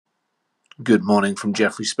Good morning from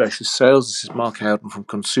Jefferies Specialist Sales. This is Mark Howden from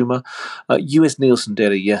Consumer. US Nielsen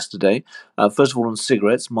data yesterday. First of all, on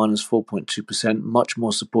cigarettes, minus 4.2%, much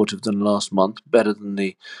more supportive than last month, better than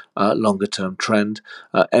the longer term trend.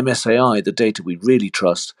 MSAI, the data we really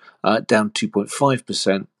trust, down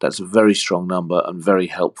 2.5%. That's a very strong number and very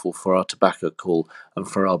helpful for our tobacco call and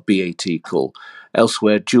for our BAT call.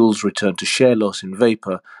 Elsewhere, Juul's returned to share loss in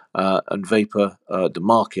vapor, and vapor, the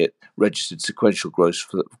market, registered sequential growth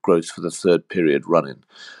for the third period running.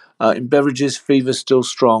 In beverages, fever's still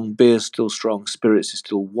strong, beer's still strong, spirits is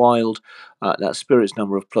still wild. That spirits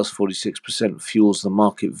number of plus 46% fuels the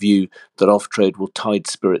market view that off-trade will tide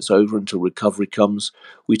spirits over until recovery comes.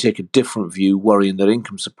 We take a different view, worrying that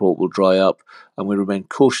income support will dry up, and we remain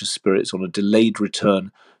cautious spirits on a delayed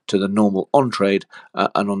return to the normal on-trade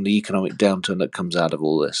and on the economic downturn that comes out of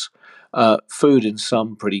all this. Food in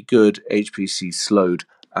some pretty good. HPC slowed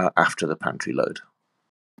after the pantry load.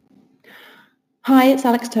 Hi, it's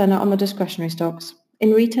Alex Turner on the discretionary stocks.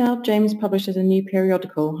 In retail, James publishes a new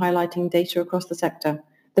periodical highlighting data across the sector.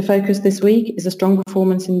 The focus this week is a strong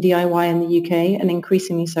performance in DIY in the UK and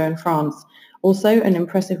increasingly so in France. Also, an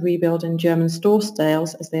impressive rebuild in German store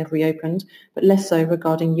sales as they have reopened, but less so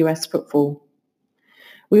regarding US footfall.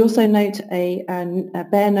 We also note a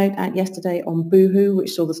bear note out yesterday on Boohoo,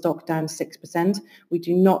 which saw the stock down 6%. We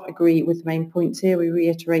do not agree with the main points here. We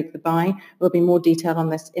reiterate the buy. There'll be more detail on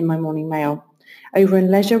this in my morning mail. Over in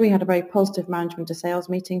leisure, we had a very positive management to sales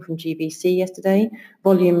meeting from GVC yesterday.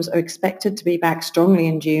 Volumes are expected to be back strongly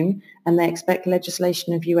in June, and they expect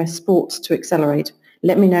legislation of US sports to accelerate.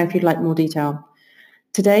 Let me know if you'd like more detail.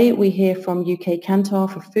 Today, we hear from UK Kantar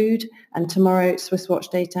for food, and tomorrow, Swiss Watch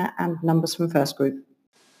data and numbers from First Group.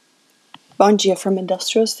 Bon dia from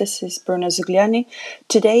Industrials, this is Bruno Zugliani.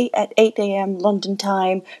 Today at 8 a.m. London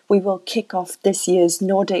time, we will kick off this year's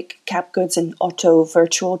Nordic Cap Goods and Auto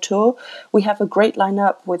virtual tour. We have a great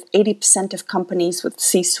lineup with 80% of companies with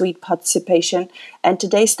C-suite participation, and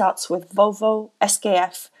today starts with Volvo,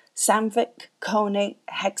 SKF, Sandvik, Kone,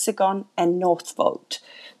 Hexagon and Northvolt.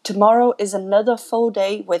 Tomorrow is another full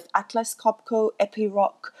day with Atlas Copco,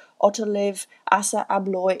 Epiroc, Autoliv, Assa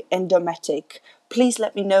Abloy and Dometic. Please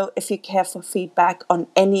let me know if you care for feedback on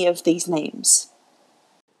any of these names.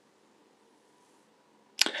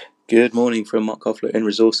 Good morning from Mark Hoffler in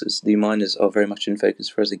Resources. The miners are very much in focus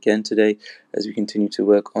for us again today as we continue to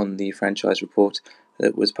work on the franchise report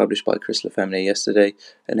that was published by Chris Lefemine yesterday.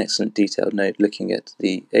 An excellent detailed note looking at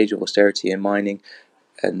the age of austerity in mining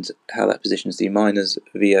and how that positions the miners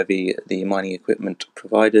vis-a-vis the mining equipment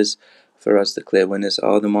providers. For us, the clear winners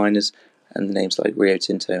are the miners, and the names like Rio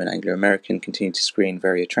Tinto and Anglo American continue to screen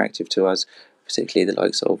very attractive to us, particularly the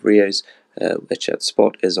likes of Rio's, which at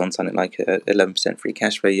spot is on something like 11% free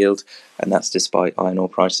cash flow yield, and that's despite iron ore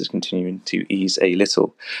prices continuing to ease a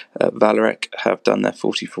little. Valorec have done their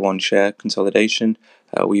 40 for 1 share consolidation.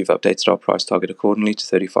 We've updated our price target accordingly to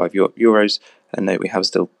 35 euros, and note we have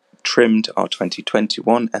still trimmed our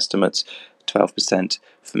 2021 estimates 12%.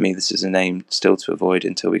 For me, this is a name still to avoid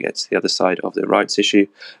until we get to the other side of the rights issue.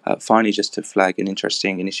 Finally, just to flag an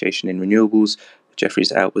interesting initiation in renewables,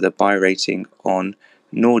 Jefferies out with a buy rating on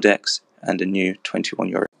Nordex and a new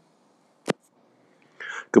 €21.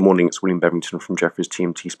 Good morning, it's William Bevington from Jefferies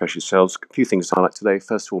TMT Specialist Sales. A few things to highlight today.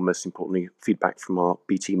 First of all, most importantly, feedback from our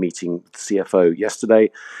BT meeting with the CFO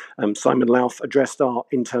yesterday. Simon Louth addressed our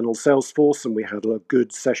internal sales force, and we had a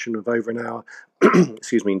good session of over an hour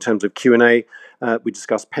in terms of Q&A. We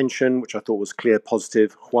discussed pension, which I thought was clear,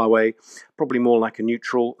 positive. Huawei, probably more like a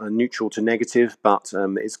neutral to negative, but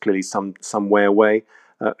it's clearly some way away.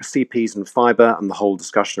 CPs and fibre and the whole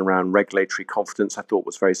discussion around regulatory confidence I thought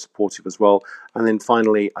was very supportive as well. And then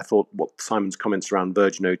finally, I thought what Simon's comments around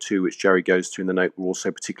Virgin O2, which Jerry goes to in the note, were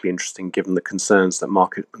also particularly interesting given the concerns that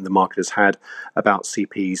the market has had about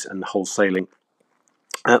CPs and wholesaling.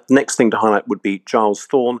 Next thing to highlight would be Giles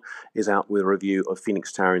Thorne is out with a review of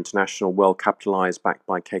Phoenix Tower International, well capitalised, backed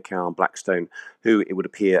by KKR and Blackstone, who it would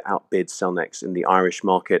appear outbid Cellnex in the Irish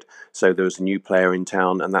market. So there was a new player in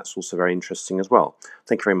town, and that's also very interesting as well.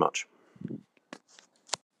 Thank you very much.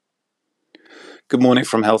 Good morning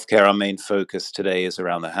from healthcare. Our main focus today is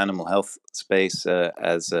around the animal health space,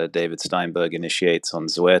 as David Steinberg initiates on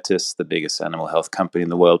Zoetis, the biggest animal health company in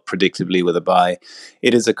the world, predictably with a buy.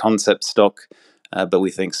 It is a concept stock. But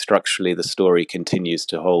we think structurally the story continues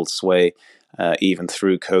to hold sway even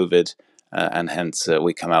through COVID, and hence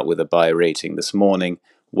we come out with a buy rating this morning,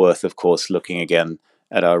 worth, of course, looking again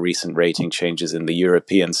at our recent rating changes in the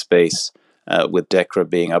European space, with Dechra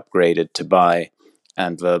being upgraded to buy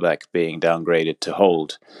and Virbac being downgraded to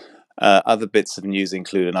hold. Other bits of news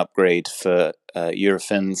include an upgrade for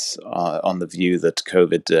Eurofins on the view that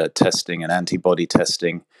COVID testing and antibody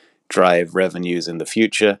testing drive revenues in the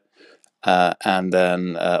future. And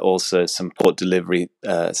then also some port delivery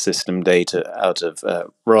system data out of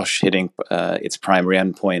Roche hitting its primary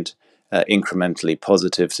endpoint, incrementally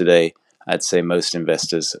positive today. I'd say most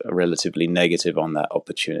investors are relatively negative on that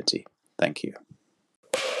opportunity. Thank you.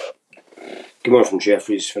 Good morning from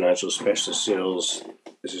Jefferies Financial Specialist Sales.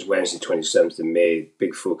 This is Wednesday, 27th of May.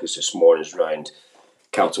 Big focus this morning is around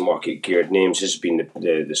capital market geared names. This has been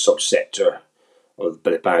the subsector of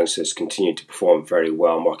the banks that's continued to perform very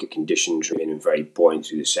well. Market conditions remaining very buoyant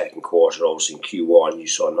through the second quarter. Obviously in Q1 you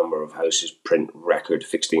saw a number of houses print record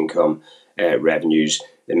fixed income revenues.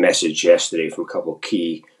 The message yesterday from a couple of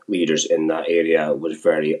key leaders in that area was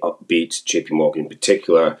very upbeat. JP Morgan in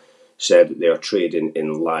particular said that they are trading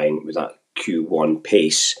in line with that Q1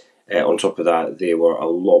 pace. On top of that, they were a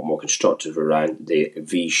lot more constructive around the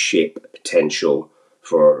V-shape potential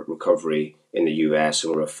for recovery in the US,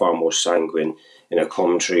 and were far more sanguine in a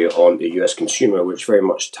commentary on the US consumer, which very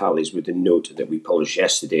much tallies with the note that we published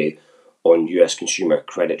yesterday on US consumer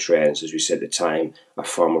credit trends. As we said at the time, a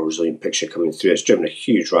far more resilient picture coming through. It's driven a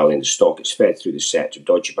huge rally in the stock. It's fed through the sector.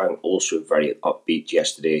 Deutsche Bank also very upbeat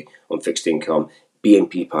yesterday on fixed income.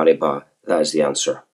 BNP Paribas, that is the answer.